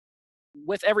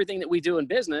with everything that we do in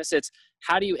business, it's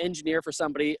how do you engineer for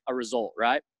somebody a result,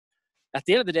 right? At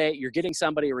the end of the day, you're getting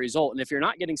somebody a result. And if you're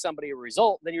not getting somebody a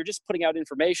result, then you're just putting out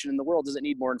information, and the world doesn't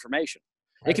need more information.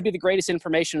 Right. It could be the greatest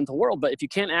information in the world, but if you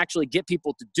can't actually get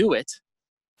people to do it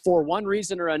for one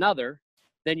reason or another,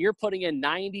 then you're putting in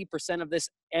 90% of this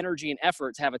energy and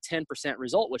effort to have a 10%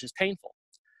 result, which is painful.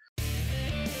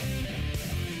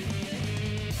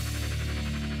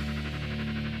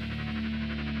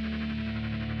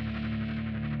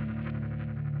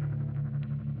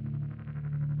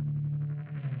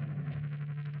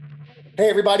 Hey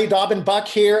everybody, Dobbin Buck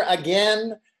here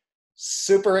again.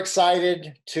 Super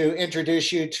excited to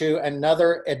introduce you to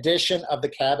another edition of the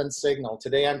Cabin Signal.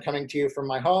 Today I'm coming to you from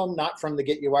my home, not from the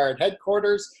GetUWired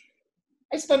headquarters.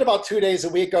 I spend about 2 days a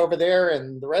week over there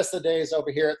and the rest of the days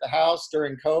over here at the house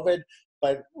during COVID,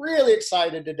 but really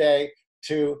excited today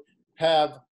to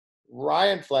have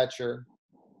Ryan Fletcher,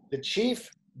 the Chief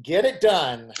Get It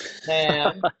Done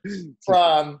man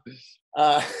from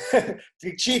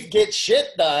the Chief Get Shit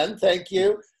Done, thank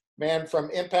you, man, from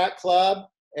ImpactClub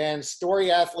and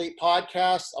StoryAthlete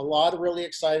podcast. A lot of really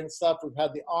exciting stuff. We've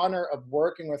had the honor of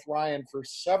working with Ryan for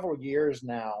several years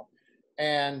now.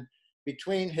 And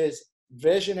between his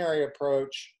visionary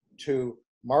approach to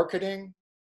marketing,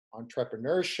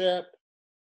 entrepreneurship,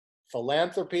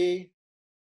 philanthropy,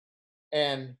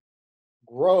 and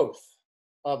growth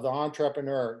of the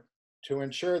entrepreneur to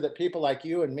ensure that people like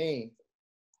you and me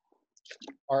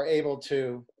are able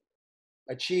to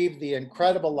achieve the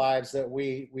incredible lives that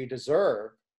we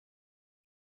deserve,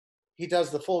 he does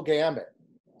the full gambit.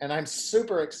 And I'm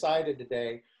super excited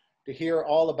today to hear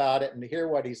all about it and to hear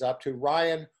what he's up to.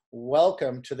 Ryan,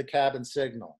 welcome to the Cabin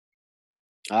Signal.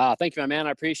 Thank you, my man.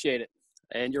 I appreciate it.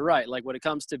 And you're right. Like when it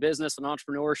comes to business and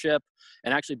entrepreneurship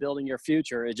and actually building your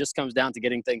future, it just comes down to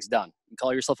getting things done. You can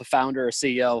call yourself a founder or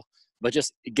CEO, but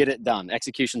just get it done.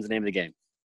 Execution's the name of the game.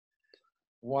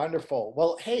 Wonderful.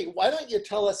 Well, hey, why don't you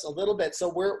tell us a little bit? So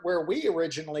where we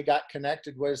originally got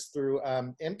connected was through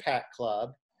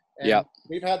ImpactClub. And yep.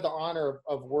 We've had the honor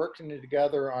of working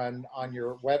together on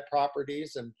your web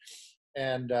properties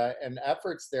and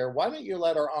efforts there. Why don't you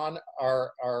let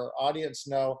our audience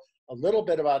know a little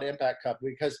bit about ImpactClub,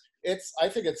 because I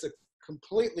think it's a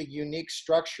completely unique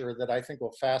structure that I think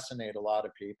will fascinate a lot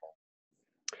of people.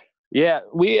 Yeah,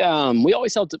 we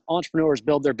always help entrepreneurs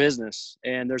build their business.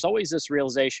 And there's always this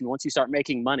realization, once you start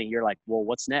making money, you're like, well,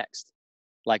 what's next?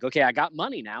 Like, okay, I got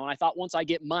money now. And I thought once I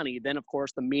get money, then of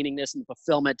course the meaningness and the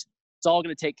fulfillment, it's all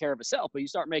going to take care of itself. But you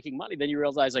start making money, then you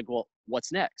realize like, well,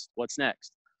 what's next? What's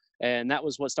next? And that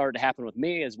was what started to happen with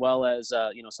me, as well as,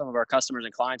 some of our customers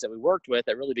and clients that we worked with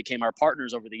that really became our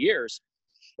partners over the years.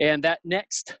 And that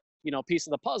next piece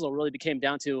of the puzzle really became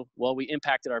down to, well, we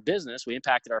impacted our business, we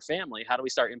impacted our family. How do we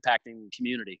start impacting the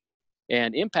community?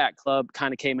 And ImpactClub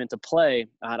kind of came into play.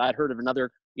 I'd heard of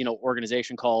another,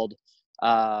 organization called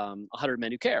 100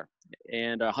 Men Who Care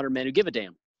and 100 Men Who Give a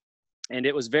Damn. And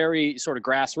it was very sort of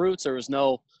grassroots. There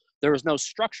was no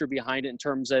structure behind it in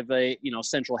terms of a,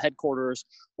 central headquarters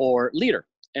or leader.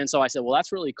 And so I said, well,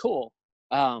 that's really cool.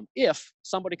 If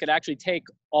somebody could actually take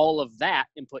all of that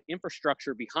and put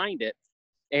infrastructure behind it,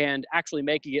 and actually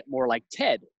making it more like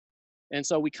TED. And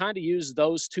so we kind of use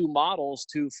those two models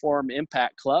to form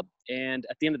ImpactClub. And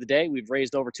at the end of the day, we've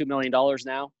raised over $2 million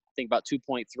now, I think about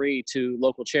 2.3 to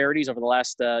local charities over the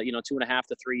last, 2.5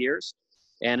 to 3 years.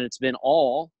 And it's been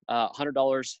all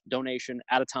 $100 donation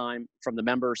at a time from the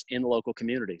members in the local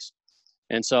communities.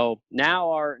 And so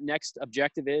now our next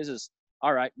objective is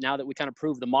all right, now that we kind of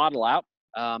proved the model out,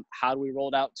 how do we roll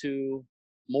it out to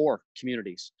more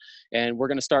communities? And we're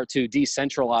going to start to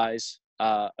decentralize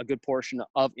a good portion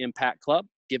of ImpactClub,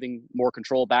 giving more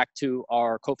control back to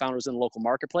our co-founders in the local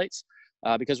marketplace,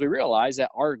 because we realized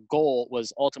that our goal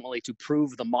was ultimately to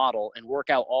prove the model and work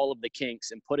out all of the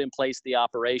kinks and put in place the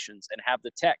operations and have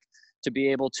the tech to be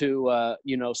able to,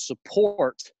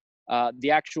 support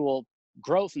the actual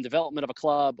growth and development of a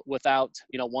club without,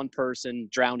 one person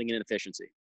drowning in inefficiency.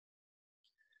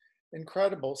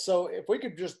 Incredible. So if we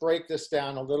could just break this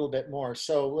down a little bit more.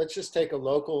 So let's just take a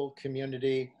local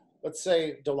community, let's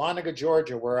say Dahlonega,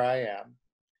 Georgia, where I am,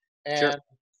 and sure.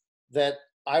 that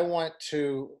I want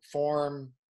to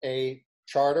form a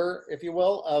charter, if you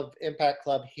will, of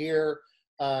ImpactClub here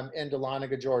in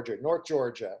Dahlonega, Georgia, North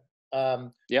Georgia.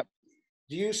 Yep.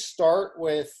 Do you start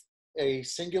with a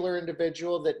singular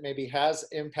individual that maybe has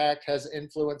impact, has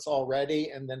influence already,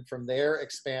 and then from there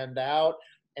expand out?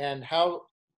 And how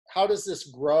does this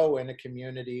grow in a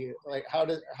community? Like how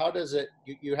does it,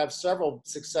 you have several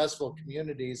successful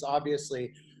communities,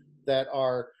 obviously, that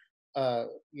are,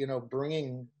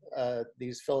 bringing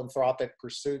these philanthropic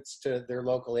pursuits to their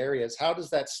local areas. How does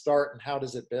that start and how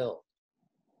does it build?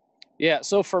 Yeah,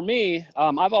 so for me,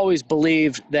 I've always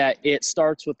believed that it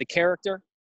starts with the character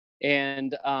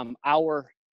and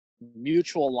our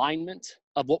mutual alignment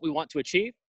of what we want to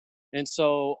achieve. And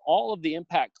so all of the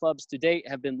impact clubs to date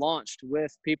have been launched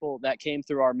with people that came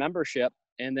through our membership.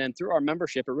 And then through our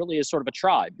membership, it really is sort of a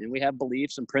tribe. And we have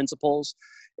beliefs and principles.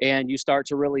 And you start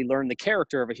to really learn the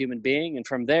character of a human being. And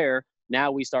from there,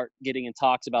 now we start getting in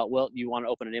talks about, well, you want to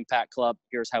open an impact club?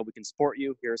 Here's how we can support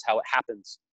you. Here's how it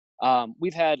happens.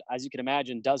 We've had, as you can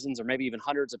imagine, dozens or maybe even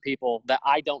hundreds of people that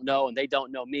I don't know and they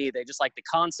don't know me. They just like the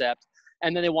concept.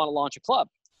 And then they want to launch a club.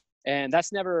 And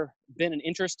that's never been an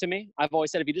interest to me. I've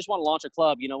always said, if you just want to launch a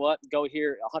club, you know what, go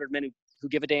here, 100 men who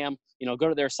give a damn, go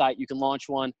to their site, you can launch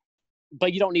one,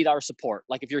 but you don't need our support.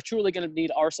 Like if you're truly going to need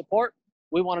our support,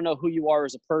 we want to know who you are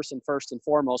as a person first and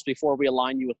foremost before we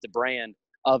align you with the brand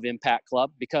of Impact Club.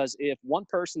 Because if one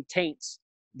person taints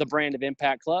the brand of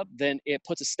Impact Club, then it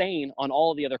puts a stain on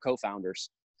all of the other co-founders.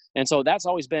 And so that's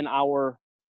always been our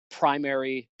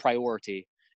primary priority,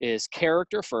 is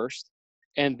character first.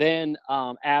 And then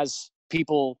as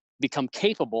people become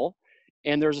capable,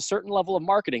 and there's a certain level of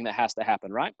marketing that has to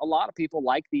happen, right? A lot of people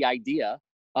like the idea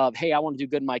of, hey, I want to do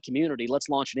good in my community. Let's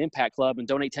launch an impact club and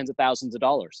donate tens of thousands of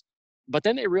dollars. But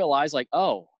then they realize like,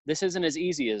 oh, this isn't as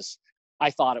easy as I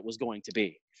thought it was going to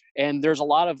be. And there's a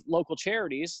lot of local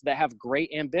charities that have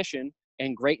great ambition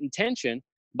and great intention,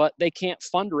 but they can't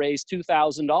fundraise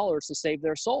 $2,000 to save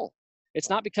their soul. It's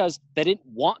not because they didn't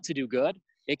want to do good.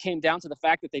 It came down to the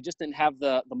fact that they just didn't have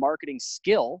the marketing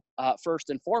skill first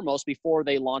and foremost before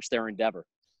they launched their endeavor.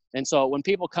 And so when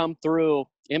people come through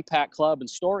Impact Club and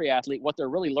StoryAthlete, what they're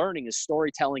really learning is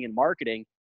storytelling and marketing.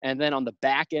 And then on the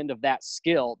back end of that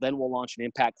skill, then we'll launch an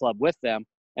Impact Club with them.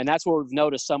 And that's where we've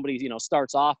noticed somebody,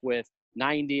 starts off with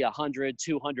 90, 100,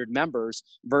 200 members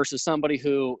versus somebody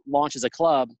who launches a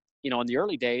club, in the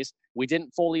early days, we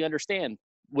didn't fully understand,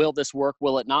 will this work?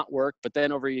 Will it not work? But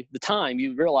then over the time,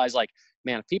 you realize like,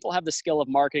 man, if people have the skill of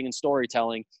marketing and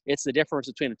storytelling, it's the difference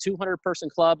between a 200-person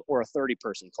club or a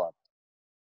 30-person club.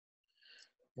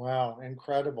 Wow,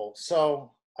 incredible.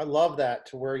 So I love that,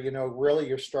 to where, really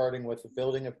you're starting with the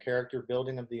building of character,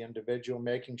 building of the individual,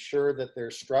 making sure that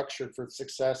they're structured for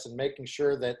success and making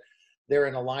sure that they're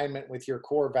in alignment with your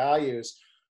core values.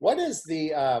 What is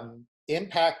the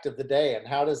impact of the day, and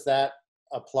how does that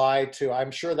apply to,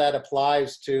 I'm sure that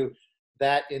applies to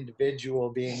that individual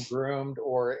being groomed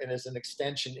and as an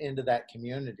extension into that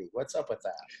community. What's up with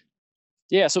that?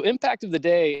 Yeah, so impact of the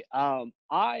day,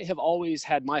 I have always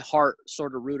had my heart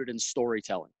sort of rooted in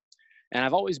storytelling. And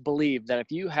I've always believed that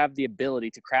if you have the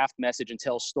ability to craft message and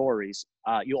tell stories,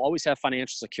 you'll always have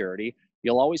financial security,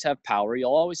 you'll always have power,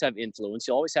 you'll always have influence,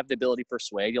 you'll always have the ability to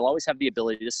persuade, you'll always have the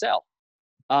ability to sell.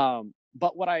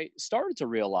 But what I started to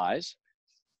realize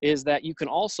is that you can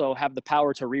also have the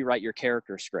power to rewrite your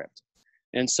character script.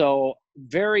 And so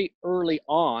very early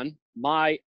on,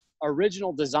 my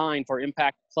original design for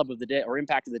Impact Club of the Day, or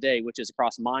Impact of the Day, which is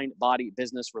across mind, body,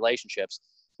 business, relationships.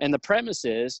 And the premise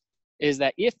is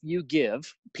that if you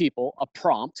give people a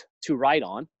prompt to write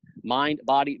on, mind,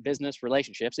 body, business,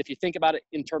 relationships, if you think about it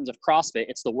in terms of CrossFit,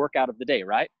 it's the workout of the day,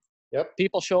 right? Yep.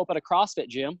 People show up at a CrossFit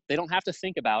gym. They don't have to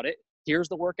think about it. Here's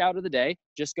the workout of the day.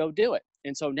 Just go do it.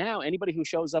 And so now anybody who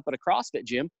shows up at a CrossFit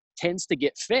gym tends to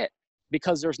get fit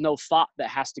because there's no thought that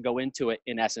has to go into it,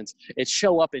 in essence. It's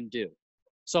show up and do.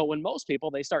 So when most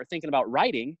people, they start thinking about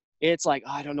writing, it's like,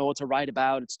 oh, I don't know what to write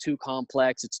about. It's too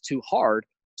complex. It's too hard.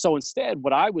 So instead,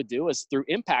 what I would do is, through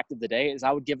Impact of the Day, is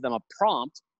I would give them a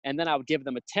prompt, and then I would give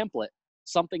them a template,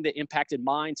 something that impacted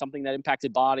mind, something that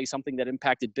impacted body, something that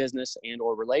impacted business and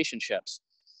or relationships.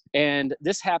 And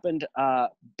this happened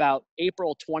about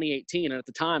April 2018. And at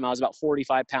the time, I was about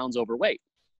 45 pounds overweight.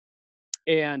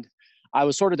 And I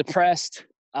was sort of depressed.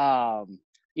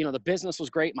 The business was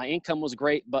great. My income was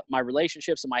great, but my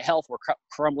relationships and my health were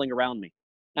crumbling around me.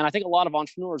 And I think a lot of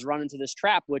entrepreneurs run into this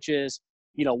trap, which is,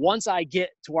 once I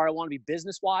get to where I want to be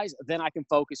business-wise, then I can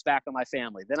focus back on my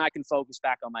family. Then I can focus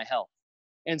back on my health.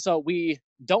 And so we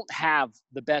don't have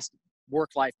the best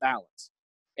work-life balance.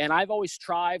 And I've always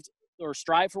strived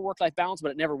for work-life balance, but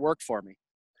it never worked for me.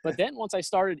 But then once I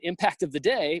started Impact of the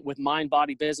Day with mind,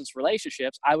 body, business,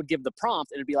 relationships, I would give the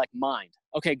prompt and it'd be like, mind.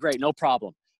 Okay, great, no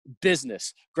problem.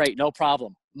 Business, great, no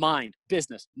problem. Mind,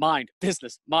 business,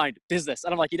 business.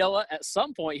 And I'm like, you know what? At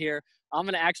some point here, I'm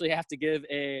going to actually have to give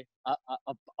a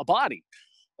body.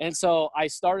 And so I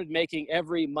started making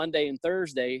every Monday and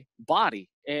Thursday body,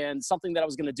 and something that I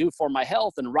was going to do for my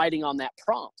health and writing on that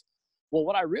prompt. Well,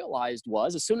 what I realized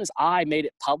was as soon as I made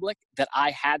it public that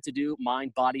I had to do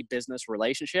mind, body, business,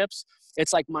 relationships,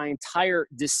 it's like my entire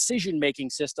decision-making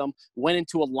system went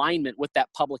into alignment with that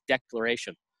public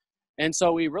declaration. And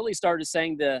so we really started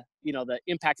saying the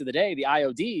impact of the day, the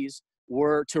IODs,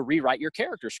 were to rewrite your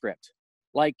character script.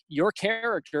 Like your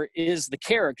character is the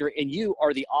character and you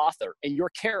are the author, and your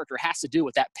character has to do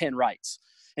what that pen writes.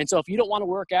 And so if you don't want to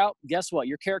work out, guess what?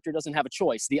 Your character doesn't have a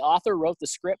choice. The author wrote the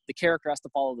script, the character has to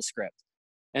follow the script.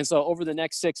 And so over the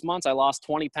next 6 months, I lost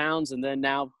 20 pounds. And then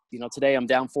now, today I'm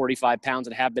down 45 pounds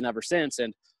and have been ever since.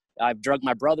 And I've drugged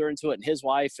my brother into it and his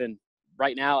wife. And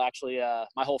right now, actually,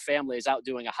 my whole family is out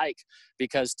doing a hike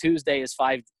because Tuesday is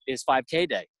 5K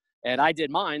day. And I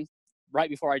did mine right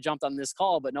before I jumped on this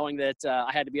call, but knowing that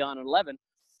I had to be on at 11,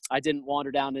 I didn't wander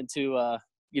down into,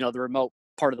 the remote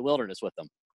part of the wilderness with them.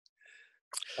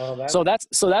 Oh, so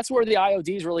that's where the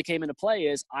IODs really came into play.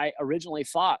 Is I originally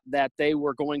thought that they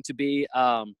were going to be,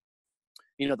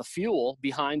 the fuel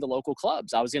behind the local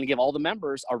clubs. I was going to give all the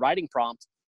members a writing prompt.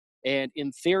 And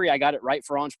in theory, I got it right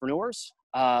for entrepreneurs,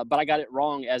 but I got it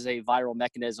wrong as a viral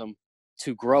mechanism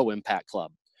to grow ImpactClub.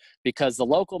 Because the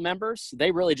local members,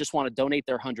 they really just want to donate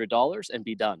their $100 and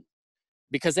be done.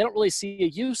 Because they don't really see a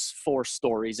use for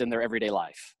stories in their everyday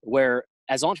life. Where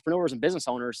as entrepreneurs and business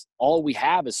owners, all we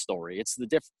have is story. It's the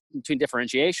difference between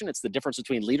differentiation. It's the difference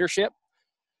between leadership.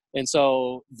 And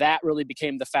so that really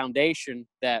became the foundation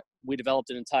that we developed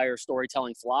an entire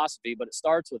storytelling philosophy. But it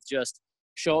starts with just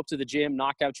show up to the gym,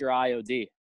 knock out your IOD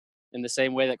in the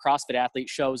same way that CrossFit athlete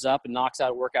shows up and knocks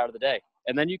out a workout of the day.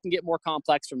 And then you can get more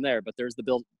complex from there, but there's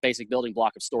the basic building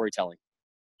block of storytelling.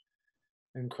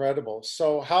 Incredible.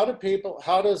 So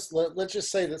let's just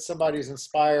say that somebody's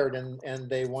inspired and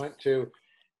they want to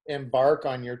embark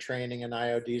on your training in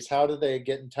IODs. How do they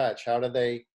get in touch? How do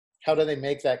they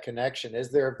make that connection?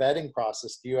 Is there a vetting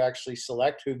process? Do you actually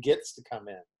select who gets to come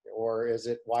in, or is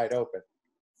it wide open?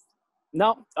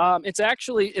 No, it's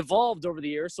actually evolved over the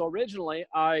years. So originally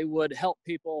I would help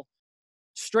people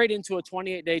straight into a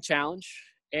 28-day challenge,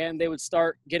 and they would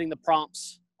start getting the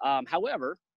prompts.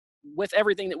 However, with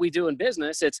everything that we do in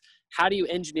business, it's how do you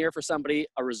engineer for somebody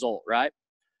a result, right?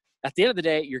 At the end of the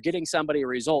day, you're getting somebody a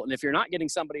result. And if you're not getting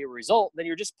somebody a result, then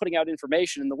you're just putting out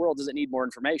information, and the world doesn't need more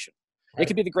information. Right. It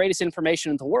could be the greatest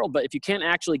information in the world, but if you can't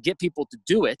actually get people to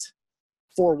do it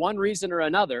for one reason or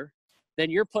another, then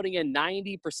you're putting in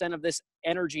 90% of this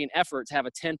energy and effort to have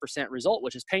a 10% result,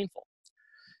 which is painful.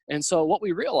 And so what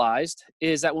we realized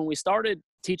is that when we started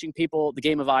teaching people the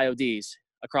game of IODs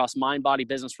across mind, body,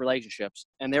 business, relationships,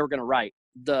 and they were going to write,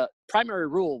 the primary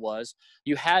rule was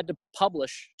you had to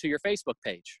publish to your Facebook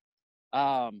page.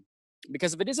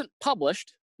 Because if it isn't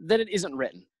published, then it isn't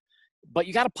written. But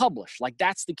you got to publish. Like,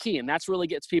 that's the key, and that's really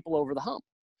gets people over the hump.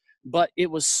 But it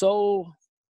was so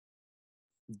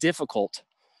difficult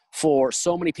for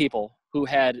so many people who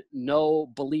had no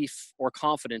belief or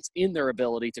confidence in their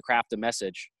ability to craft a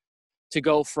message to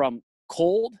go from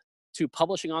cold to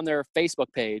publishing on their Facebook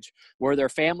page where their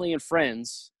family and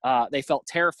friends, they felt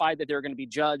terrified that they were going to be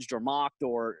judged or mocked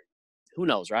or who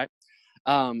knows, right?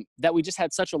 That we just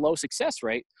had such a low success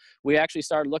rate. We actually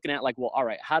started looking at like, well, all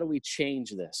right, how do we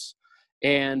change this?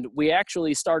 And we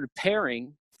actually started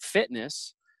pairing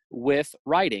fitness with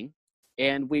writing,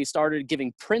 and we started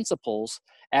giving principles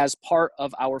as part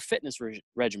of our fitness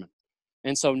regimen.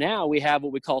 And so now we have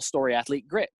what we call StoryAthlete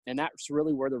Grit, and that's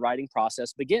really where the writing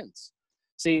process begins.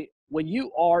 See, when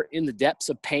you are in the depths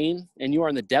of pain and you are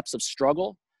in the depths of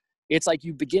struggle, it's like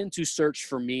you begin to search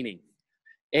for meaning.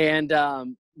 And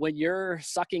when you're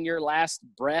sucking your last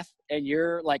breath and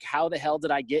you're like, how the hell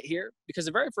did I get here? Because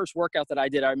the very first workout that I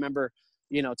did, I remember,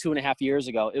 2.5 years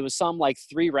ago, it was some like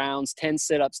 3 rounds, 10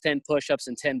 sit-ups, 10 push-ups,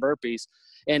 and 10 burpees.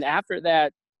 And after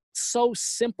that, so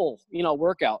simple,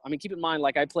 workout. I mean, keep in mind,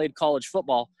 like I played college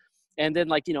football, and then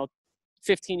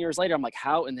 15 years later, I'm like,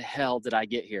 how in the hell did I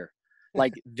get here?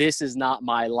 Like, this is not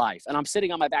my life. And I'm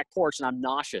sitting on my back porch and I'm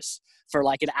nauseous for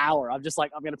like an hour. I'm just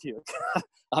like, I'm going to puke.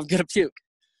 I'm going to puke.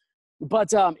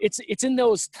 But it's in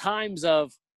those times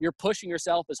of you're pushing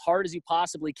yourself as hard as you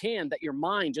possibly can that your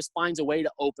mind just finds a way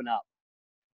to open up.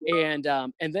 And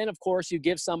then, of course, you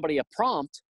give somebody a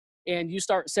prompt and you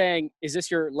start saying, is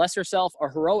this your lesser self or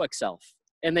heroic self?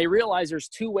 And they realize there's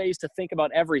 2 ways to think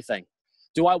about everything.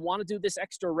 Do I want to do this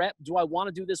extra rep? Do I want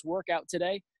to do this workout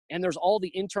today? And there's all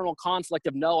the internal conflict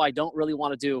of, no, I don't really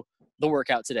want to do the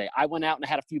workout today. I went out and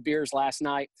had a few beers last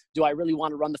night. Do I really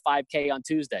want to run the 5K on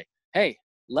Tuesday? Hey,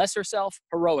 lesser self,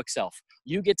 heroic self.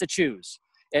 You get to choose.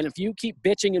 And if you keep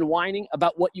bitching and whining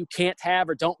about what you can't have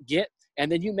or don't get,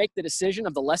 and then you make the decision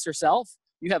of the lesser self,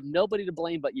 you have nobody to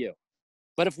blame but you.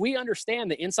 But if we understand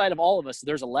that inside of all of us,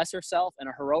 there's a lesser self and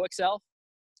a heroic self,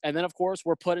 and then of course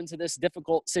we're put into this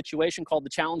difficult situation called the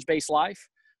challenge-based life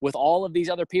with all of these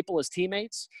other people as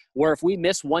teammates, where if we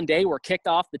miss one day, we're kicked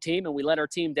off the team and we let our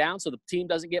team down so the team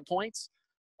doesn't get points.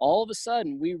 All of a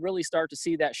sudden, we really start to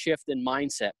see that shift in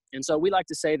mindset. And so we like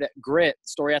to say that grit,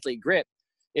 StoryAthlete Grit,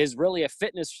 is really a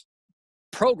fitness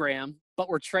program, but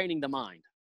we're training the mind,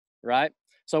 right?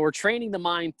 So we're training the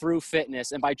mind through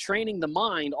fitness. And by training the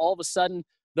mind, all of a sudden,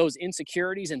 those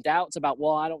insecurities and doubts about,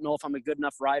 well, I don't know if I'm a good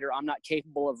enough writer, I'm not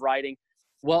capable of writing.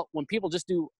 Well, when people just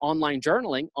do online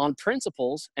journaling on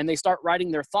principles and they start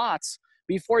writing their thoughts,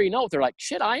 before you know it, they're like,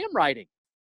 shit, I am writing.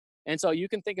 And so you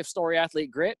can think of StoryAthlete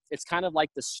Grit. It's kind of like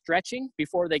the stretching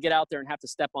before they get out there and have to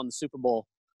step on the Super Bowl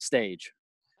stage.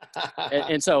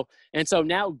 and so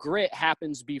now grit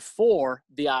happens before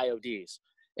the IODs.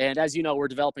 And as you know, we're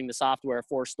developing the software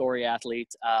for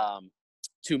StoryAthlete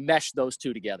to mesh those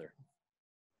two together.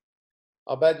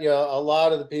 I'll bet you a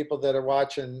lot of the people that are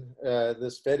watching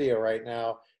this video right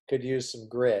now could use some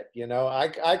grit. You know,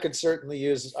 I could certainly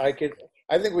use, I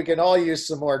think we can all use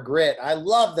some more grit. I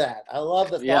love that. I love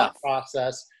the thought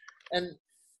process. And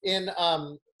in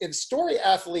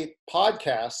StoryAthlete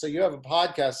podcast, so you have a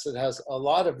podcast that has a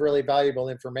lot of really valuable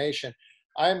information.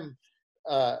 And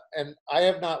I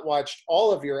have not watched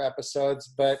all of your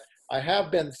episodes, but I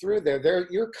have been through there.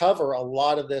 You cover a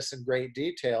lot of this in great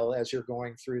detail as you're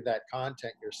going through that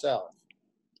content yourself.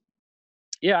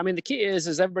 Yeah, I mean, the key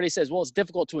is everybody says, well, it's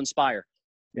difficult to inspire.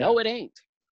 Yeah. No, it ain't.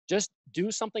 Just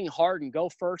do something hard and go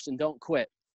first and don't quit.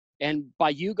 And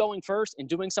by you going first and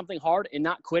doing something hard and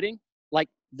not quitting, like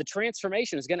the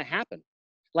transformation is going to happen.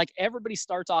 Like everybody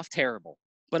starts off terrible,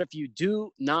 but if you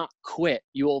do not quit,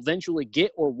 you will eventually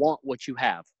get or want what you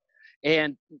have.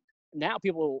 And now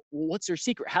people, well, what's your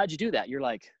secret? How'd you do that? You're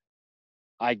like,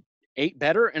 I ate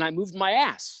better and I moved my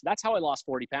ass. That's how I lost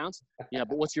 40 pounds. Yeah,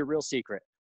 but what's your real secret?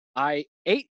 I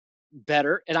ate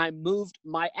better and I moved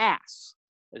my ass.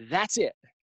 That's it.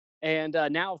 And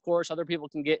now, of course, other people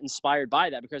can get inspired by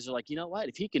that because they're like, you know what?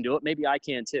 If he can do it, maybe I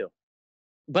can too.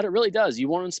 But it really does. You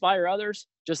want to inspire others?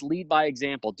 Just lead by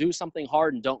example. Do something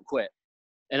hard and don't quit.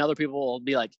 And other people will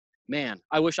be like, man,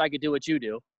 I wish I could do what you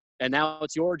do. And now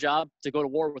it's your job to go to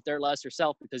war with their lesser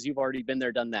self because you've already been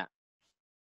there, done that.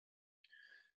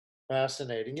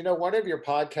 Fascinating. You know, one of your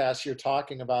podcasts you're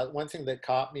talking about, one thing that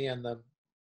caught me in them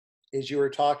is you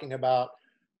were talking about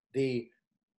the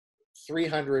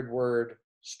 300-word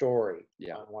story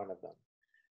on one of them.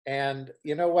 And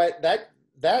you know what? That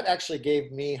actually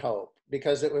gave me hope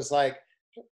because it was like,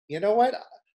 you know what?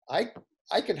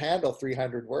 I can handle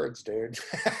 300 words, dude.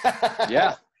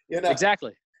 Yeah, you know,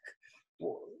 exactly.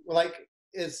 Like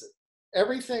it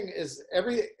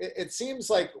seems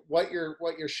like what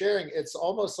you're sharing, it's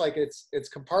almost like it's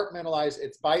compartmentalized,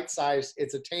 it's bite-sized,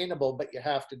 it's attainable, but you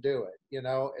have to do it. You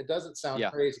know, it doesn't sound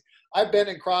crazy. I've been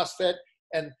in CrossFit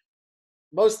and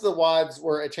most of the WODs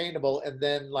were attainable. And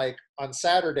then like on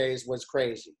Saturdays was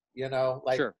crazy, you know,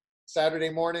 like Saturday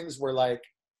mornings were like,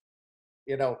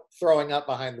 you know, throwing up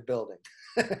behind the building.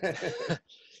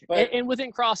 And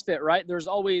within CrossFit, right, there's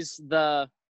always the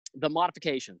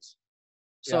modifications.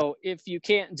 So if you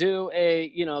can't do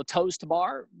a, you know, toes to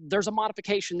bar, there's a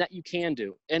modification that you can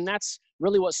do. And that's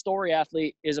really what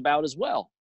StoryAthlete is about as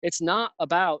well. It's not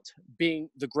about being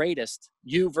the greatest,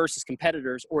 you versus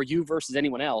competitors or you versus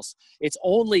anyone else. It's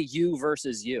only you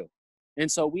versus you.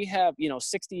 And so we have, you know,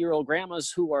 60-year-old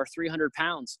grandmas who are 300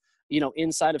 pounds, you know,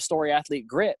 inside of StoryAthlete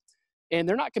Grit. And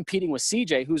they're not competing with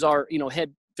CJ, who's our, you know,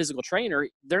 head physical trainer.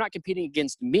 They're not competing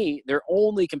against me. They're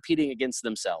only competing against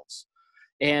themselves.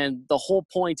 And the whole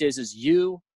point is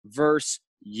you versus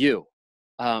you.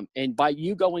 And by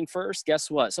you going first,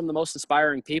 guess what? Some of the most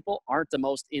inspiring people aren't the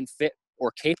most fit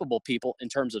or capable people in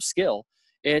terms of skill.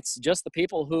 It's just the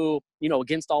people who, you know,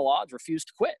 against all odds refuse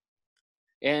to quit.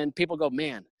 And people go,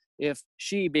 man, if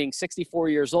she, being 64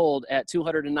 years old at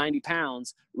 290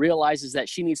 pounds, realizes that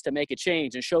she needs to make a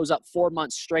change and shows up 4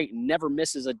 months straight and never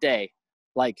misses a day,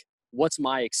 like, what's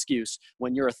my excuse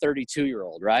when you're a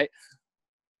 32-year-old, right?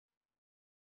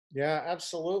 Yeah,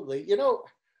 absolutely. You know,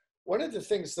 one of the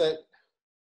things that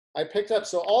I picked up,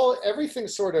 so everything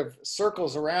sort of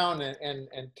circles around and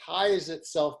ties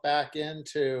itself back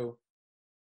into,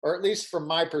 or at least from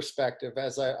my perspective,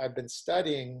 as I've been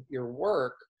studying your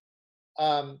work,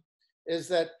 is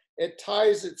that it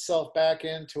ties itself back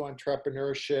into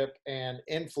entrepreneurship and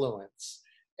influence.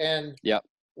 And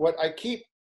what I keep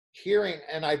hearing,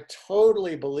 and I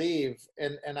totally believe,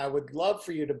 and I would love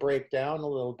for you to break down a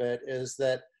little bit, is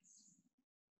that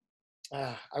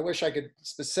I wish I could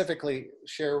specifically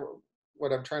share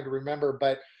what I'm trying to remember,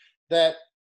 but that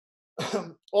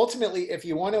ultimately, if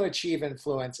you want to achieve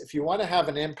influence, if you want to have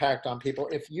an impact on people,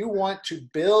 if you want to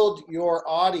build your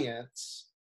audience,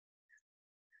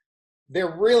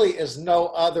 there really is no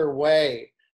other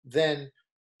way than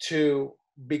to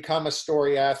become a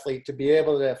story athlete, to be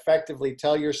able to effectively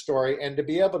tell your story and to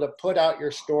be able to put out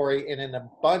your story in an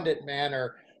abundant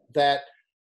manner that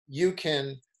you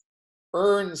can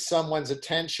earn someone's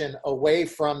attention away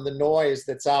from the noise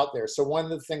that's out there. So one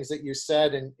of the things that you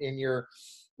said in your,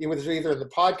 it was either in the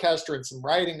podcast or in some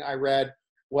writing I read,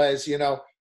 was, you know,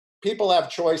 people have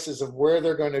choices of where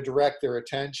they're going to direct their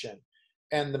attention.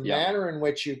 And the manner in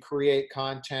which you create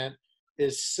content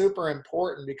is super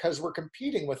important, because we're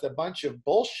competing with a bunch of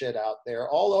bullshit out there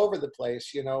all over the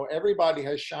place. You know, everybody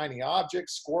has shiny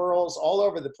objects, squirrels all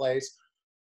over the place.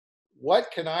 What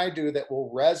can I do that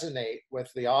will resonate with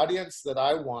the audience that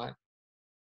I want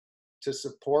to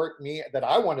support me, that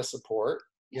I want to support,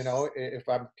 you know, if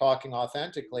I'm talking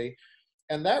authentically?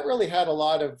 And that really had a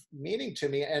lot of meaning to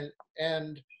me.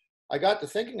 And I got to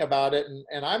thinking about it,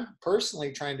 and I'm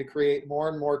personally trying to create more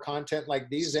and more content like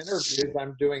these interviews.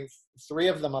 I'm doing 3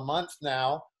 of them a month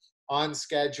now on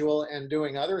schedule, and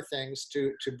doing other things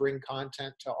to bring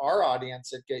content to our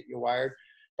audience at GetUWired.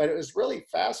 But it was really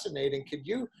fascinating. Could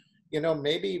you, you know,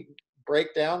 maybe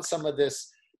break down some of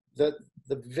this, the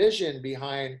vision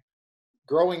behind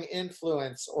growing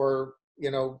influence, or, you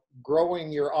know,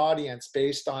 growing your audience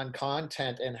based on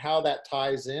content, and how that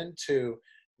ties into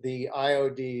the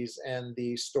IODs and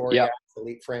the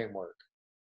StoryAthlete framework?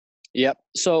 Yep.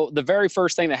 So the very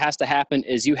first thing that has to happen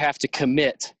is you have to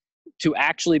commit to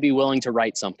actually be willing to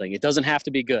write something. It doesn't have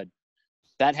to be good.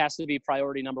 That has to be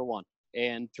priority number 1.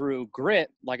 And through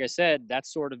grit, like I said,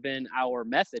 that's sort of been our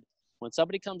method. When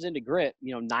somebody comes into grit,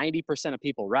 you know, 90% of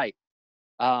people write.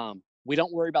 We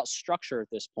don't worry about structure at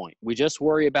this point. We just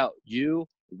worry about you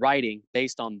writing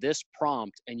based on this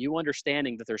prompt, and you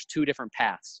understanding that there's 2 different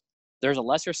paths. There's a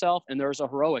lesser self and there's a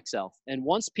heroic self. And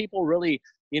once people really,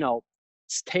 you know,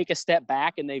 take a step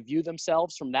back and they view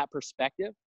themselves from that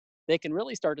perspective, they can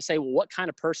really start to say, well, what kind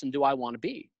of person do I want to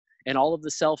be? And all of the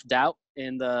self-doubt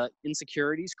and the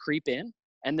insecurities creep in,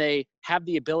 and they have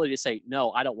the ability to say,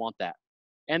 no, I don't want that.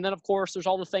 And then, of course, there's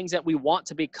all the things that we want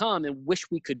to become and wish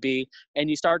we could be. And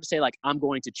you start to say, like, I'm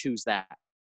going to choose that.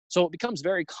 So it becomes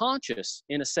very conscious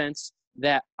in a sense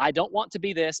that I don't want to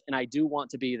be this and I do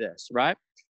want to be this, right?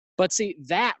 But see,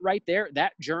 that right there,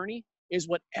 that journey is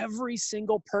what every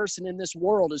single person in this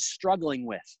world is struggling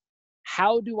with.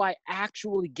 How do I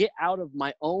actually get out of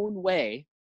my own way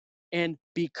and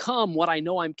become what I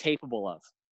know I'm capable of?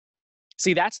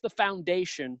 See, that's the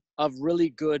foundation of really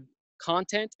good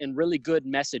content and really good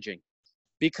messaging,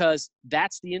 because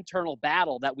that's the internal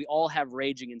battle that we all have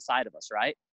raging inside of us,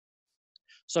 right?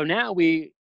 So now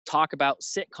we talk about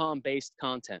sitcom-based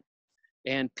content,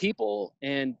 and people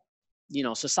and, you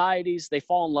know, societies, they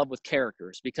fall in love with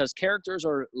characters because characters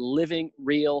are living,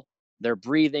 real, they're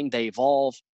breathing, they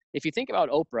evolve. If you think about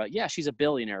Oprah, yeah, she's a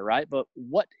billionaire, right? But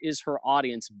what is her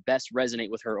audience best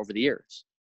resonate with her over the years?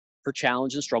 Her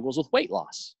challenge and struggles with weight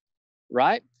loss,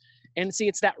 right? And see,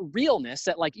 it's that realness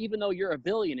that, like, even though you're a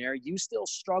billionaire, you still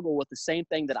struggle with the same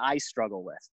thing that I struggle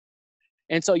with.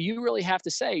 And so you really have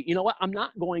to say, you know what, I'm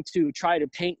not going to try to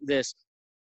paint this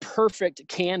perfect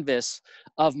canvas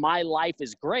of my life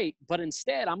is great, but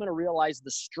instead I'm going to realize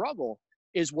the struggle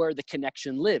is where the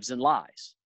connection lives and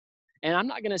lies. And I'm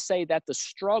not going to say that the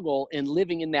struggle and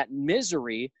living in that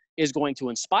misery is going to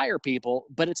inspire people,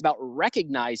 but it's about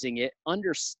recognizing it,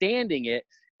 understanding it,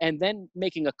 and then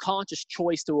making a conscious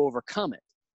choice to overcome it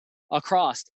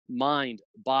across mind,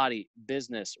 body,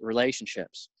 business,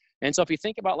 relationships. And so if you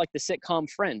think about like the sitcom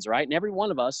Friends, right? And every one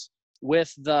of us,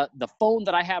 with the phone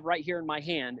that I have right here in my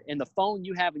hand and the phone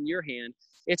you have in your hand,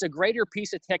 it's a greater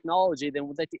piece of technology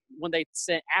than when they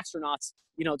sent astronauts,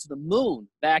 you know, to the moon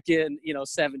back in, you know,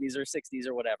 70s or 60s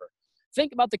or whatever.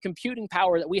 Think about the computing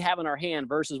power that we have in our hand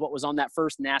versus what was on that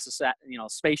first NASA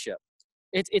spaceship.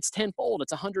 It's tenfold,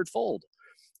 it's 100-fold.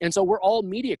 And so we're all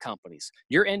media companies.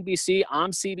 You're NBC,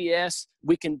 I'm CBS.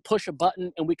 We can push a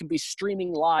button and we can be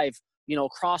streaming live, you know,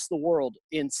 across the world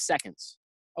in seconds.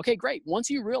 Okay, great. Once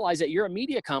you realize that you're a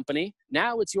media company,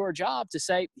 now it's your job to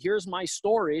say, here's my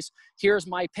stories, here's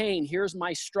my pain, here's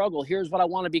my struggle, here's what I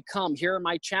want to become, here are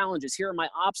my challenges, here are my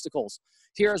obstacles,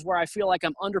 here's where I feel like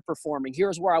I'm underperforming,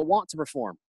 here's where I want to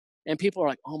perform. And people are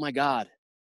like, oh my God,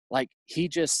 like he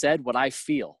just said what I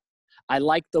feel. I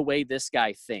like the way this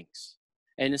guy thinks.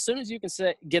 And as soon as you can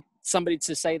get somebody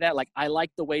to say that, like, I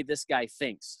like the way this guy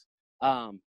thinks,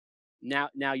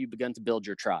 now you've begun to build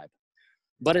your tribe.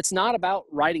 But it's not about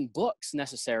writing books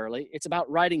necessarily. It's about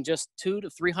writing just 200 to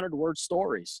 300 word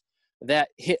stories that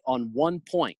hit on one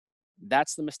point.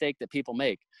 That's the mistake that people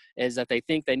make, is that they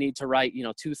think they need to write,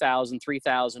 2,000,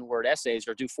 3,000 word essays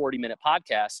or do 40-minute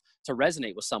podcasts to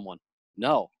resonate with someone.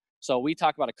 No. So we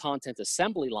talk about a content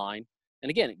assembly line. And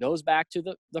again, it goes back to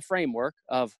the framework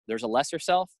of there's a lesser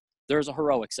self, there's a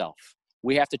heroic self.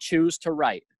 We have to choose to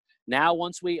write. Now,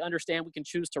 once we understand we can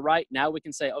choose to write, now we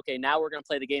can say, okay, now we're going to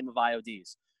play the game of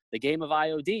IODs. The game of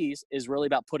IODs is really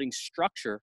about putting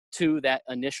structure to that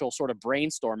initial sort of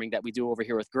brainstorming that we do over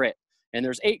here with Grit. And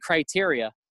there's 8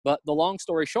 criteria, but the long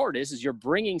story short is you're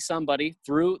bringing somebody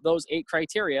through those 8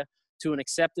 criteria to an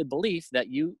accepted belief that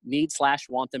you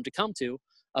need/want them to come to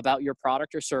about your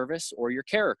product or service or your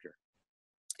character.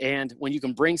 And when you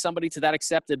can bring somebody to that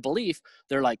accepted belief,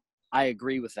 they're like, I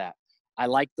agree with that. I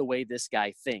like the way this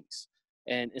guy thinks.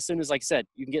 And as soon as, like I said,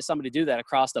 you can get somebody to do that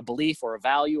across a belief or a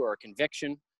value or a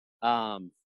conviction,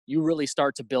 you really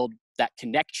start to build that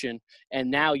connection. And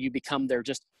now you become their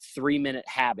just 3-minute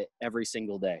habit every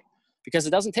single day, because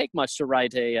it doesn't take much to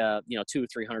write a 200 or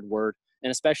 300 word.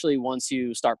 And especially once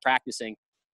you start practicing,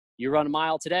 you run a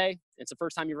mile today, it's the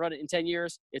first time you run it in 10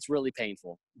 years, it's really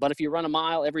painful. But if you run a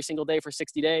mile every single day for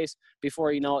 60 days,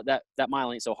 before you know it, that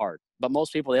mile ain't so hard. But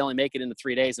most people, they only make it into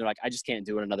 3 days and they're like, I just can't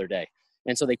do it another day.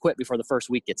 And so they quit before the first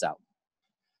week gets out.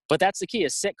 But that's the key,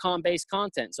 is sitcom-based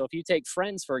content. So if you take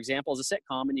Friends, for example, as a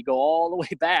sitcom, and you go all the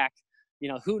way back,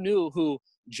 who knew who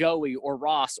Joey or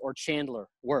Ross or Chandler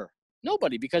were?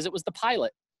 Nobody, because it was the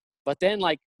pilot. But then,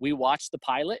 we watched the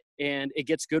pilot, and it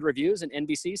gets good reviews, and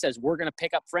NBC says, we're going to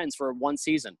pick up Friends for 1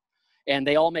 season. And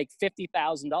they all make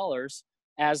 $50,000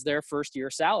 as their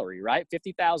first-year salary, right?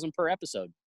 $50,000 per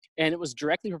episode. And it was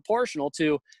directly proportional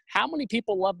to how many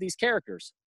people love these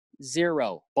characters.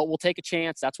 0. But we'll take a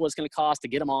chance. That's what it's going to cost to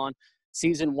get them on.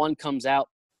 Season 1 comes out.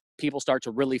 People start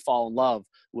to really fall in love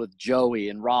with Joey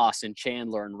and Ross and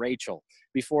Chandler and Rachel.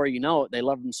 Before you know it, they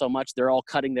love them so much, they're all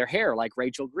cutting their hair like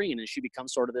Rachel Green, and she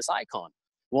becomes sort of this icon.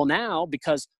 Well, now,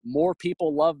 because more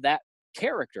people love that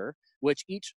character, which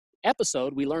each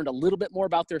episode we learned a little bit more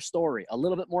about their story, a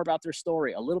little bit more about their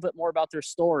story, a little bit more about their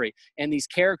story. And these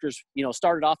characters,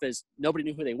 started off as nobody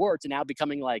knew who they were to now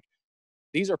becoming like,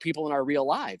 these are people in our real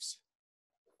lives.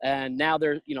 And now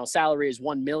their, salary is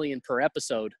 $1 million per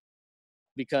episode,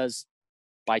 because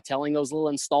by telling those little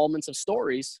installments of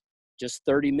stories, just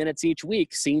 30 minutes each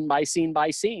week, scene by scene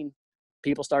by scene,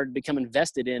 people started to become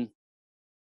invested in,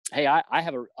 hey, I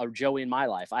have a Joey in my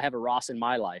life. I have a Ross in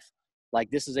my life. Like,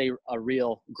 this is a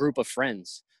real group of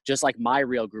friends, just like my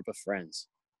real group of friends.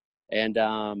 And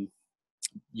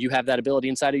you have that ability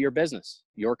inside of your business,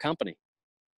 your company.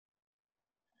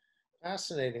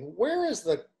 Fascinating. Where is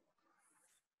the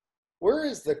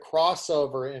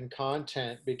crossover in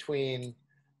content between,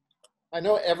 I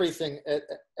know everything at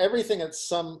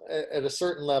a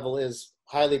certain level is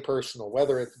highly personal,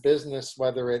 whether it's business,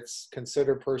 whether it's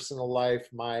considered personal life,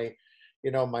 my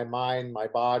mind, my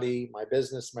body, my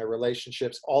business, my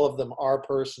relationships, all of them are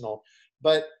personal.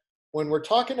 But when we're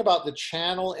talking about the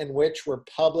channel in which we're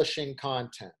publishing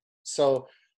content, so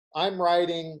I'm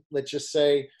writing, let's just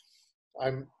say,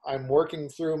 I'm working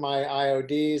through my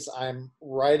IODs. I'm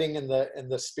writing in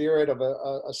the spirit of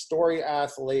a story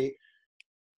athlete.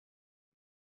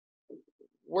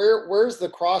 Where's the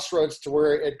crossroads to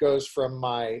where it goes from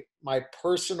my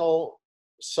personal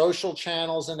social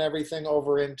channels and everything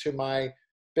over into my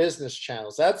business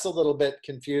channels? That's a little bit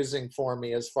confusing for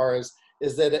me, as far as,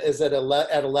 is it at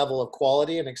a level of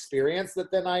quality and experience that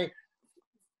then I,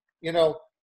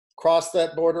 cross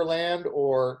that borderland,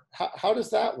 or how does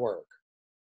that work?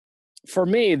 For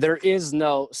me, there is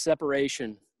no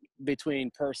separation between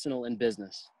personal and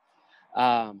business.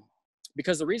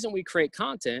 Because the reason we create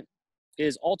content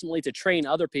is ultimately to train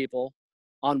other people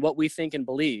on what we think and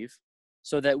believe,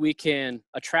 so that we can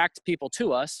attract people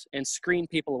to us and screen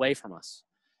people away from us.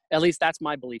 At least that's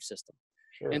my belief system.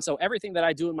 Sure. And so everything that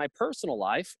I do in my personal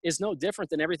life is no different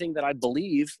than everything that I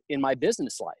believe in my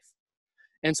business life.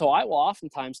 And so I will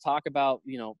oftentimes talk about,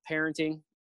 parenting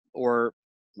or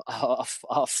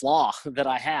a flaw that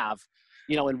I have,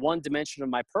 in one dimension of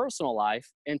my personal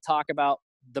life, and talk about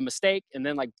the mistake, and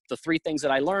then the 3 things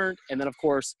that I learned, and then of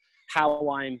course how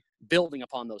I'm building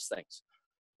upon those things.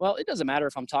 Well, it doesn't matter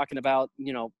if I'm talking about,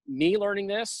 me learning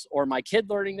this, or my kid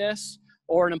learning this,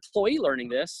 or an employee learning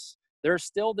this. There's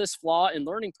still this flaw in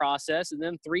learning process, and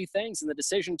then 3 things in the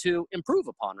decision to improve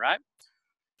upon, right?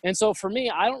 And so for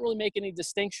me, I don't really make any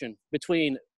distinction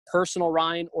between personal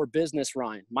Ryan or business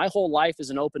Ryan. My whole life is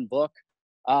an open book.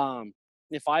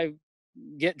 If I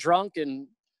get drunk and,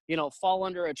 fall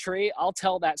under a tree, I'll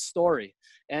tell that story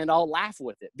and I'll laugh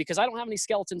with it, because I don't have any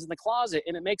skeletons in the closet,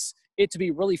 and it makes it to be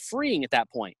really freeing at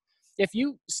that point. if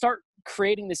you start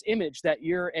creating this image that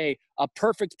you're a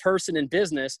perfect person in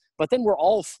business, but then we're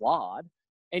all flawed,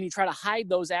 and you try to hide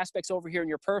those aspects over here in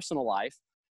your personal life,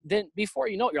 then before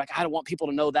you know it, you're like, I don't want people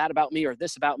to know that about me or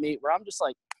this about me, where I'm just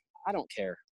like, I don't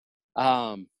care.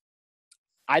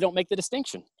 I don't make the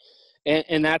distinction.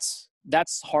 And that's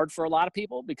hard for a lot of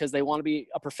people because they want to be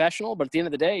a professional. But at the end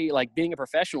of the day, like, being a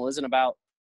professional isn't about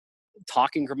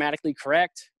talking grammatically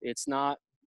correct. It's not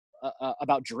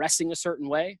about dressing a certain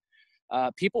way.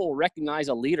 People will recognize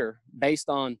a leader based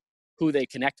on who they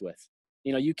connect with.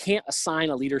 You know, you can't assign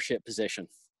a leadership position.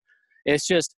 It's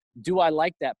just, do I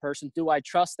like that person? Do I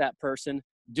trust that person?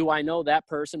 Do I know that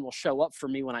person will show up for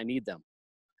me when I need them?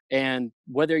 And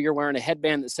whether you're wearing a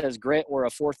headband that says grit or a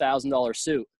 $4,000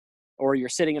 suit, or you're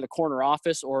sitting in a corner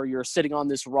office, or you're sitting on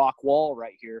this rock wall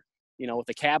right here, you know, with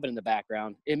a cabin in the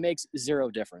background, it makes zero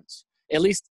difference, at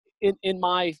least in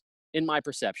my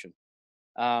perception.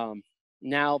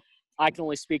 Now, I can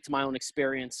only speak to my own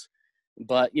experience,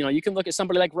 but, you know, you can look at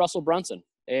somebody like Russell Brunson,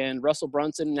 and Russell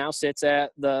Brunson now sits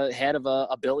at the head of a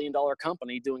 $1 billion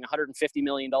company doing $150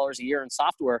 million a year in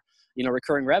software, you know,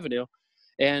 recurring revenue.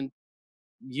 And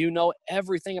you know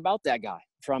everything about that guy,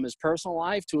 from his personal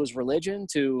life to his religion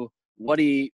to what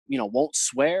he, you know, won't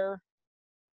swear.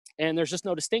 And there's just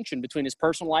no distinction between his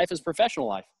personal life, his professional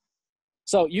life.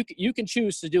 So you can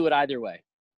choose to do it either way.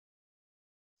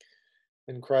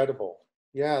 Incredible.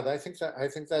 Yeah, I think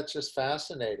that's just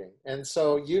fascinating. And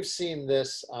so you've seen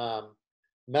this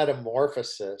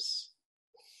metamorphosis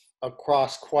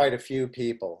across quite a few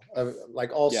people,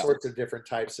 like all sorts of different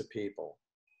types of people.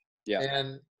 Yeah.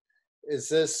 And is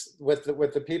this with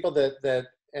the people that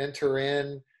enter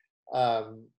in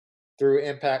through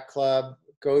ImpactClub,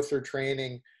 go through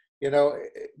training, you know,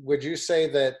 would you say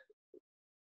that,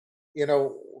 you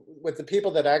know, with the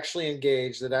people that actually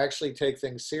engage, that actually take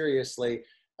things seriously,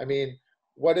 I mean,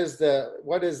 what is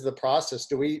the process?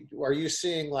 Are you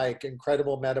seeing like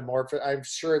incredible metamorphosis? I'm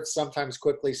sure it's sometimes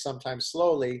quickly, sometimes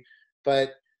slowly,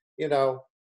 but, you know,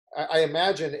 I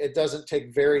imagine it doesn't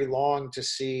take very long to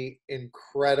see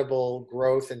incredible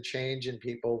growth and change in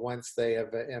people once they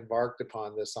have embarked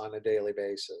upon this on a daily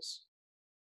basis.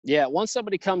 Yeah, once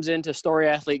somebody comes into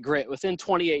StoryAthlete Grit, within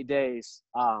 28 days,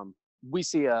 we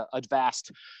see a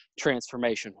vast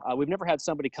transformation. We've never had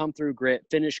somebody come through Grit,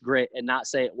 finish Grit, and not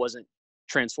say it wasn't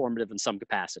transformative in some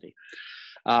capacity.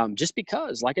 Just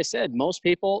because, like I said, most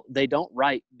people, they don't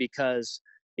write because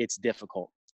it's difficult.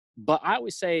 But I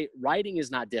always say writing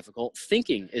is not difficult.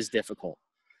 Thinking is difficult.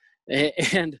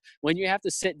 And when you have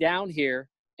to sit down here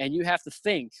and you have to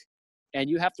think and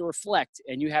you have to reflect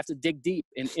and you have to dig deep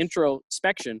in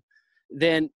introspection,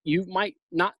 then you might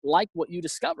not like what you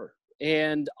discover.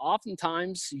 And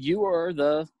oftentimes you are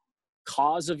the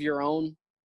cause of your own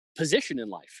position in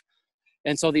life.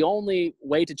 And so the only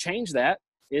way to change that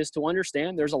is to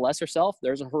understand there's a lesser self,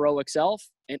 there's a heroic self,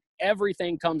 and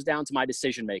everything comes down to my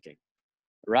decision making.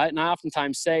 Right? And I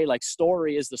oftentimes say, like,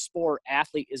 story is the sport,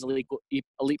 athlete is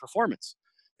elite performance,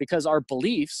 because our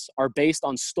beliefs are based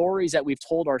on stories that we've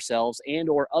told ourselves and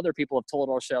or other people have told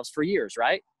ourselves for years,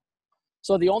 right?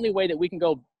 So the only way that we can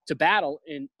go to battle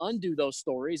and undo those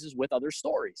stories is with other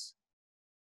stories.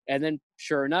 And then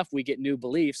sure enough, we get new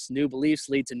beliefs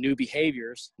lead to new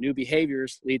behaviors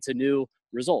lead to new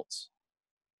results.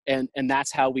 And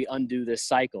that's how we undo this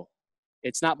cycle.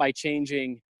 It's not by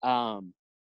changing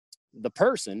the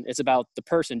person, it's about the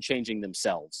person changing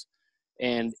themselves.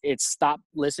 And it's stop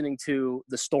listening to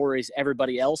the stories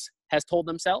everybody else has told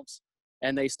themselves,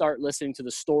 and they start listening to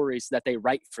the stories that they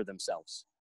write for themselves.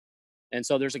 And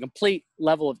so there's a complete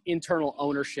level of internal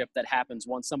ownership that happens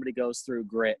once somebody goes through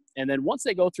Grit. And then once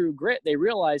they go through Grit, they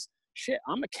realize, shit,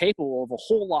 I'm capable of a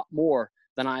whole lot more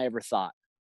than I ever thought.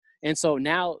 And so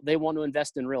now they want to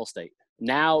invest in real estate.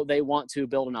 Now they want to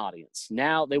build an audience.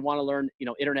 Now they want to learn, you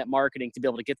know, internet marketing to be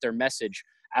able to get their message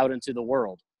out into the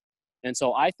world. And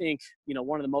so I think, you know,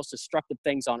 one of the most destructive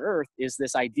things on earth is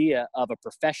this idea of a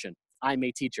profession. I'm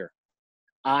a teacher.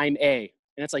 I'm a.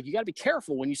 And it's like, you got to be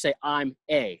careful when you say I'm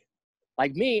a.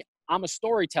 Like me, I'm a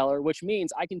storyteller, which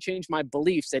means I can change my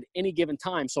beliefs at any given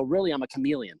time. So really, I'm a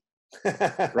chameleon,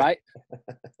 right?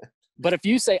 But if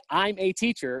you say I'm a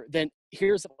teacher, then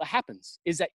here's what happens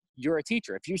is that you're a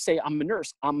teacher. If you say I'm a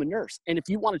nurse, I'm a nurse. And if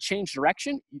you want to change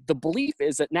direction, the belief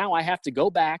is that now I have to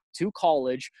go back to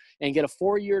college and get a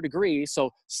 4-year degree so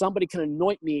somebody can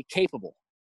anoint me capable.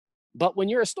 But when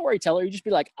you're a storyteller, you just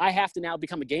be like, I have to now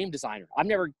become a game designer. I've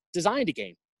never designed a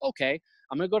game. Okay,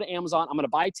 I'm going to go to Amazon. I'm going to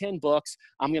buy 10 books.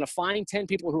 I'm going to find 10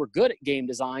 people who are good at game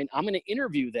design. I'm going to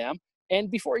interview them.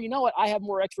 And before you know it, I have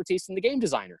more expertise than the game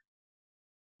designer.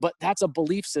 But that's a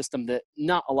belief system that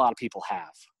not a lot of people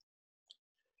have.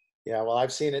 Yeah, well,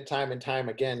 I've seen it time and time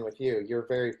again with you. You're a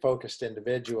very focused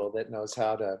individual that knows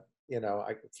how to,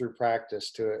 through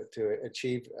practice to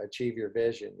achieve your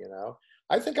vision.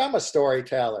 I think I'm a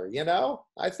storyteller.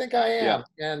 I think I Yeah.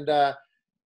 am,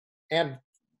 and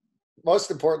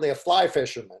most importantly, a fly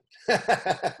fisherman.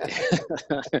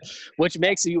 Which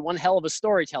makes you one hell of a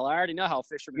storyteller. I already know how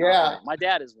fishermen Yeah. operate. My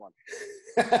dad is one.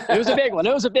 It was a big one.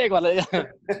 It was a big one.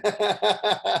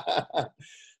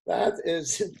 That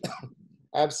is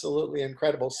absolutely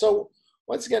incredible. So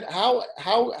once again, how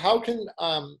can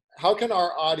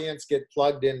our audience get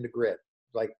plugged into Grit,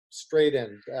 like straight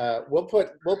in? We'll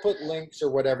put links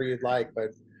or whatever you'd like,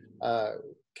 but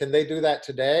can they do that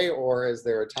today, or is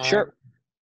there a time? Sure.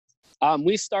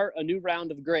 We start a new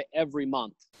round of Grit every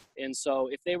month. And so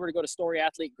if they were to go to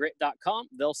StoryAthleteGrit.com,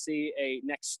 they'll see a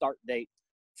next start date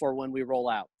for when we roll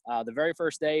out. The very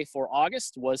first day for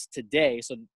August was today,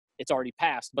 so it's already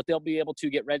passed, but they'll be able to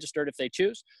get registered if they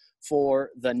choose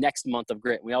for the next month of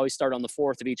Grit. We always start on the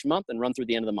 4th of each month and run through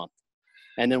the end of the month.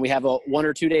 And then we have a 1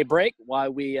 or 2 day break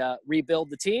while we rebuild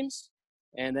the teams.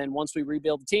 And then once we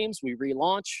rebuild the teams, we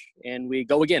relaunch and we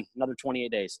go again, another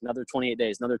 28 days, another 28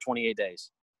 days, another 28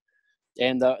 days.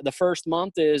 And the first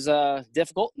month is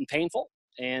difficult and painful.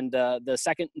 And the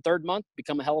second and third month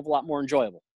become a hell of a lot more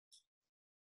enjoyable.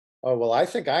 Oh, well, I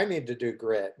think I need to do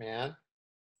Grit, man.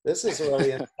 This is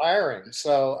really inspiring.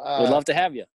 So we'd love to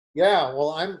have you. Yeah,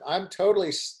 well, I'm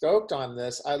totally stoked on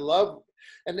this. I love,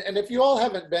 and if you all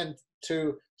haven't been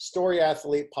to Story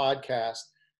Athlete podcast,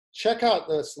 check out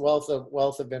this wealth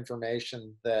of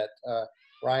information that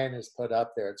Ryan has put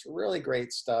up there. It's really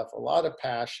great stuff, a lot of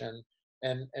passion,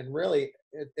 and really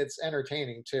it's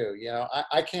entertaining too.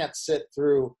 I can't sit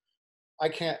through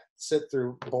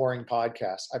boring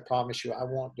podcasts. I promise you, I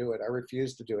won't do it. I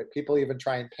refuse to do it. People even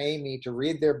try and pay me to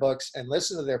read their books and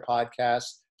listen to their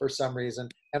podcasts for some reason,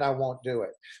 and I won't do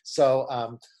it. So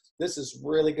this is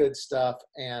really good stuff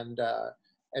and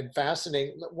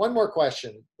fascinating. One more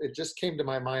question. It just came to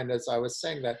my mind as I was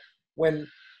saying that. When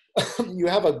you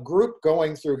have a group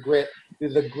going through Grit, do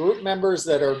the group members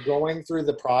that are going through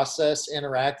the process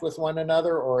interact with one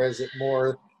another, or is it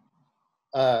more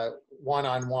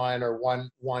one-on-one or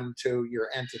one to your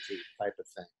entity type of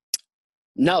thing?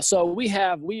 No, so we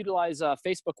utilize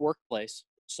Facebook Workplace.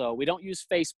 So we don't use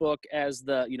Facebook as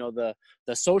the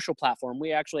social platform.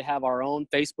 We actually have our own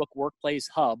Facebook Workplace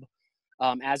hub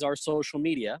as our social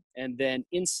media. And then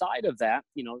inside of that,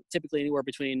 typically anywhere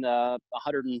between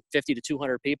 150 to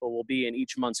 200 people will be in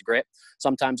each month's Grit,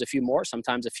 sometimes a few more,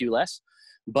 sometimes a few less.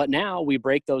 But now we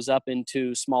break those up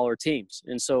into smaller teams.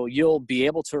 And so you'll be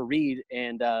able to read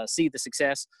and see the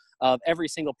success of every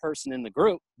single person in the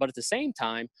group. But at the same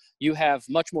time, you have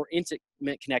much more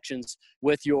intimate connections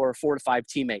with your 4 to 5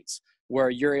 teammates,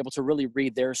 where you're able to really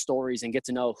read their stories and get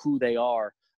to know who they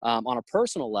are on a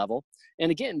personal level. And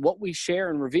again, what we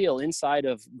share and reveal inside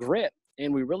of Grit,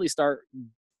 and we really start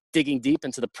digging deep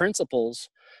into the principles,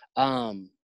 a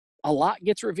lot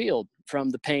gets revealed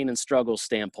from the pain and struggle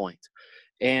standpoint.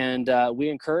 And we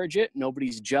encourage it.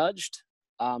 Nobody's judged.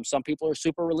 Some people are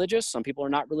super religious. Some people are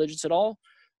not religious at all.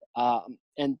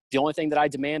 And the only thing that I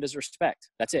demand is respect.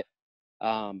 That's it.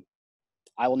 I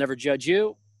will never judge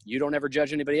you. You don't ever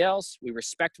judge anybody else. We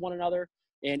respect one another.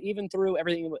 And even through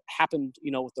everything that happened,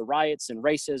 with the riots and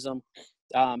racism,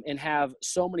 and have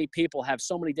so many people have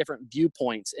so many different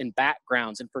viewpoints and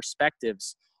backgrounds and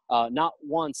perspectives. Not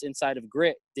once inside of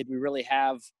Grit did we really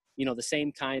have, the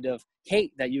same kind of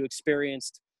hate that you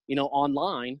experienced,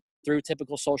 online through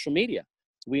typical social media.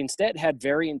 We instead had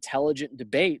very intelligent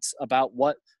debates about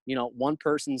what, one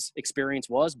person's experience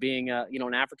was being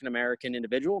an African-American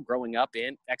individual growing up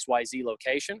in XYZ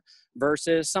location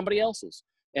versus somebody else's.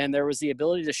 And there was the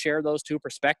ability to share those two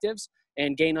perspectives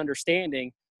and gain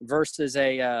understanding versus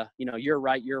you're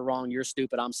right, you're wrong, you're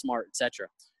stupid, I'm smart, etc.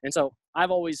 And so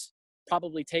I've always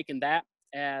probably taken that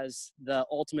as the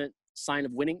ultimate sign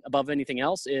of winning above anything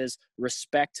else, is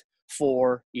respect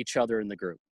for each other in the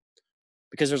group.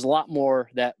 Because there's a lot more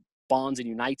that bonds and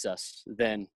unites us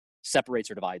than separates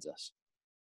or divides us.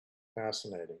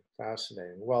 Fascinating.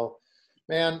 Well,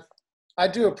 man, I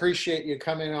do appreciate you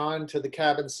coming on to the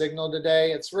Cabin Signal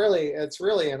today. It's really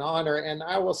an honor. And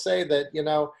I will say that,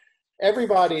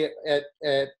 everybody at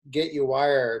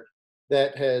GetUWired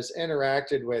that has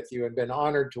interacted with you and been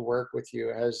honored to work with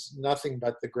you has nothing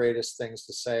but the greatest things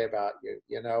to say about you.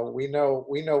 We know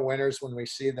winners when we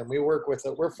see them.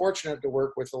 We're fortunate to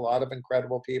work with a lot of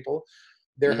incredible people.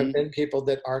 There have been people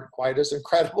that aren't quite as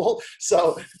incredible.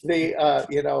 So the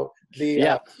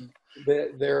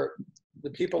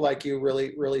people like you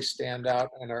really stand out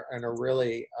and are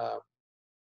really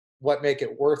what make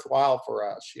it worthwhile for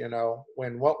us,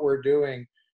 when what we're doing,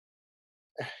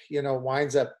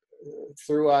 winds up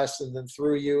through us and then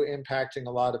through you impacting a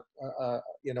lot of,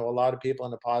 a lot of people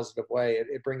in a positive way.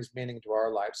 It brings meaning to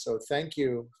our lives. So thank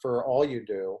you for all you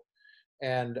do.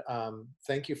 And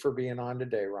thank you for being on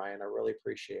today, Ryan. I really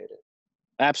appreciate it.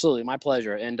 Absolutely. My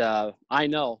pleasure. And I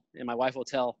know, and my wife will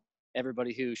tell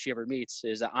everybody who she ever meets,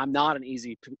 is that I'm not an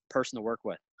easy person to work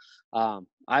with. I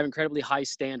have incredibly high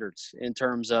standards in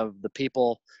terms of the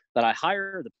people that I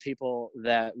hire, the people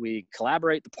that we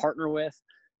collaborate, to partner with.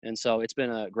 And so it's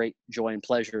been a great joy and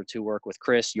pleasure to work with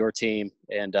Chris, your team,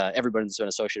 and everybody that's been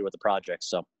associated with the project.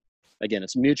 So again,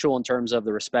 it's mutual in terms of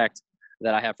the respect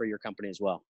that I have for your company as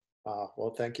well.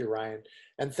 Well, thank you, Ryan.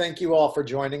 And thank you all for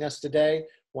joining us today.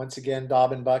 Once again,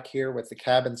 Dobbin Buck here with the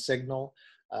Cabin Signal,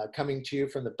 coming to you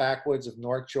from the backwoods of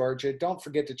North Georgia. Don't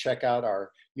forget to check out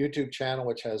our YouTube channel,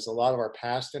 which has a lot of our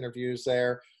past interviews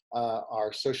there,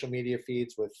 our social media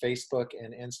feeds with Facebook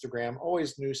and Instagram,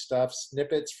 always new stuff,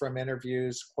 snippets from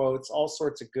interviews, quotes, all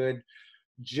sorts of good,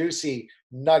 juicy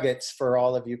nuggets for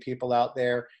all of you people out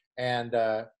there. And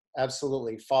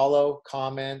absolutely follow,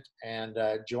 comment, and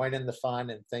join in the fun.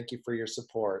 And thank you for your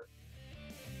support.